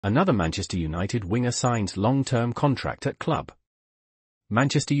Another Manchester United winger signs long-term contract at club.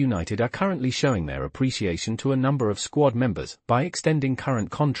 Manchester United are currently showing their appreciation to a number of squad members by extending current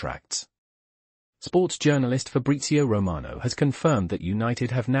contracts. Sports journalist Fabrizio Romano has confirmed that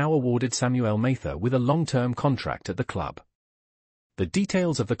United have now awarded Samuel Mather with a long-term contract at the club. The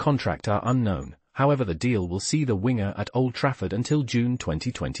details of the contract are unknown, however the deal will see the winger at Old Trafford until June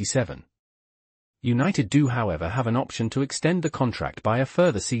 2027. United do however have an option to extend the contract by a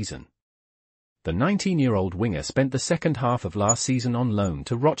further season. The 19-year-old winger spent the second half of last season on loan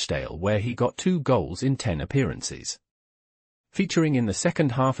to Rochdale where he got 2 goals in 10 appearances. Featuring in the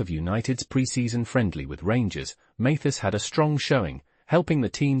second half of United's pre-season friendly with Rangers, Mather's had a strong showing, helping the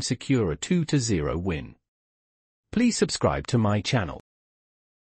team secure a 2-0 win. Please subscribe to my channel.